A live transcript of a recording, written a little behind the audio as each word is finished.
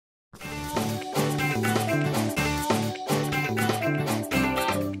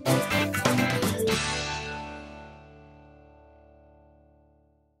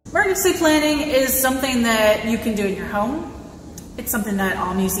Emergency planning is something that you can do in your home. It's something that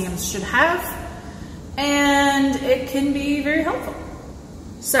all museums should have, and it can be very helpful.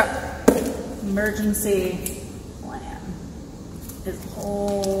 So, emergency plan is a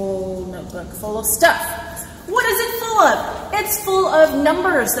whole notebook full of stuff. What is it full of? It's full of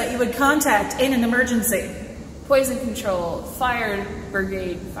numbers that you would contact in an emergency. Poison control, fire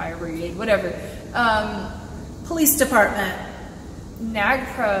brigade, whatever. Police department.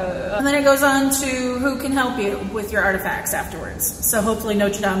 NAGPRA. And then it goes on to who can help you with your artifacts afterwards. So hopefully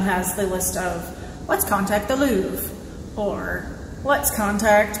Notre Dame has the list of let's contact the Louvre, or let's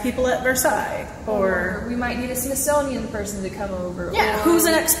contact people at Versailles, or we might need a Smithsonian person to come over. Yeah, who's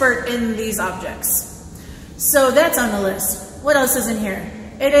an expert in these objects. So that's on the list. What else is in here?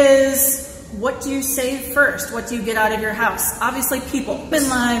 It is what do you save first? What do you get out of your house? Obviously people. Human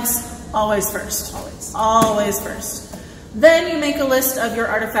lives, always first. Always first. Then you make a list of your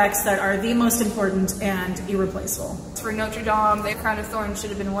artifacts that are the most important and irreplaceable. For Notre Dame, the Crown of Thorns should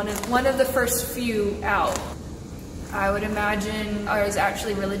have been one of the first few out. I would imagine there's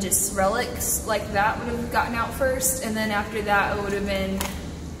actually religious relics like that would have gotten out first, and then after that it would have been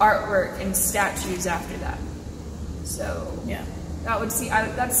artwork and statues after that. So yeah,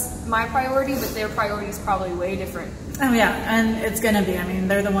 that's my priority, but their priority is probably way different. Oh yeah, and it's gonna be. I mean,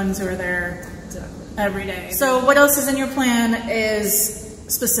 they're the ones who are there every day. So what else is in your plan is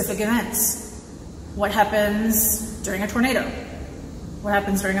specific events. What happens during a tornado? What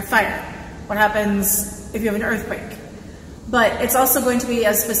happens during a fire? What happens if you have an earthquake? But it's also going to be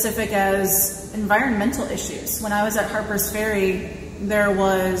as specific as environmental issues. When I was at Harper's Ferry, there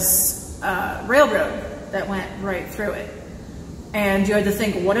was a railroad that went right through it. And you had to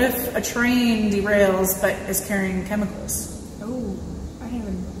think, what if a train derails but is carrying chemicals? Oh,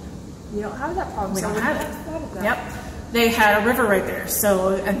 we don't have that problem. We don't have it. Yep. They had a river right there,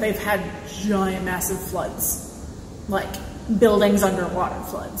 and they've had giant, massive floods, like buildings underwater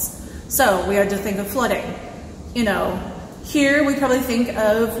floods. So we had to think of flooding. You know, here we probably think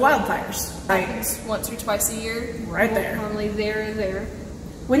of wildfires, right? Once or twice a year. Right there. Normally there.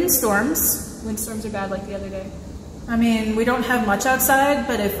 Windstorms. Windstorms are bad like the other day. I mean, we don't have much outside,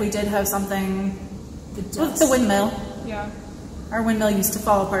 but if we did have something, the windmill. Yeah. Our windmill used to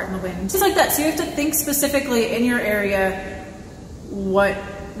fall apart in the wind. Things like that. So you have to think specifically in your area what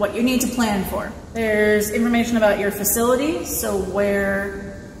you need to plan for. There's information about your facility, so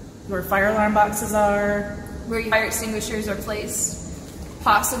where your fire alarm boxes are. Where your fire extinguishers are placed.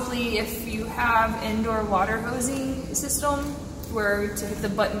 Possibly if you have indoor water hosing system, where to hit the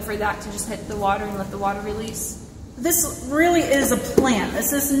button for that to just hit the water and let the water release. This really is a plan.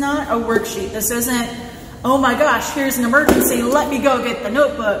 This is not a worksheet. This isn't, oh my gosh, here's an emergency, let me go get the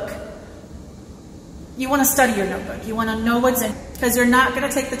notebook. You want to study your notebook. You want to know what's in, because you're not going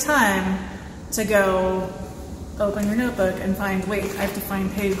to take the time to go open your notebook and find, wait, I have to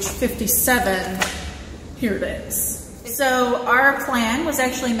find page 57. Here it is. So our plan was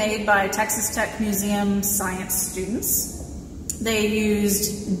actually made by Texas Tech Museum science students. They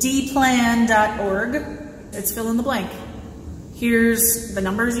used dplan.org. It's fill in the blank. Here's the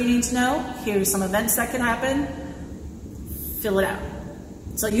numbers you need to know. Here's some events that could happen. Fill it out.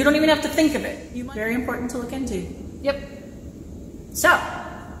 So you don't even have to think of it. Very important to look into. Yep. So,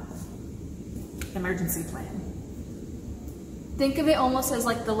 emergency plan. Think of it almost as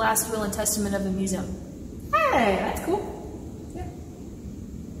like the last will and testament of the museum. Hey, that's cool. Yeah.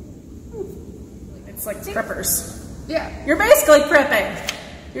 It's like preppers. Yeah. You're basically prepping.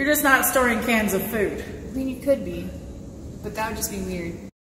 You're just not storing cans of food. I mean, you could be, but that would just be weird.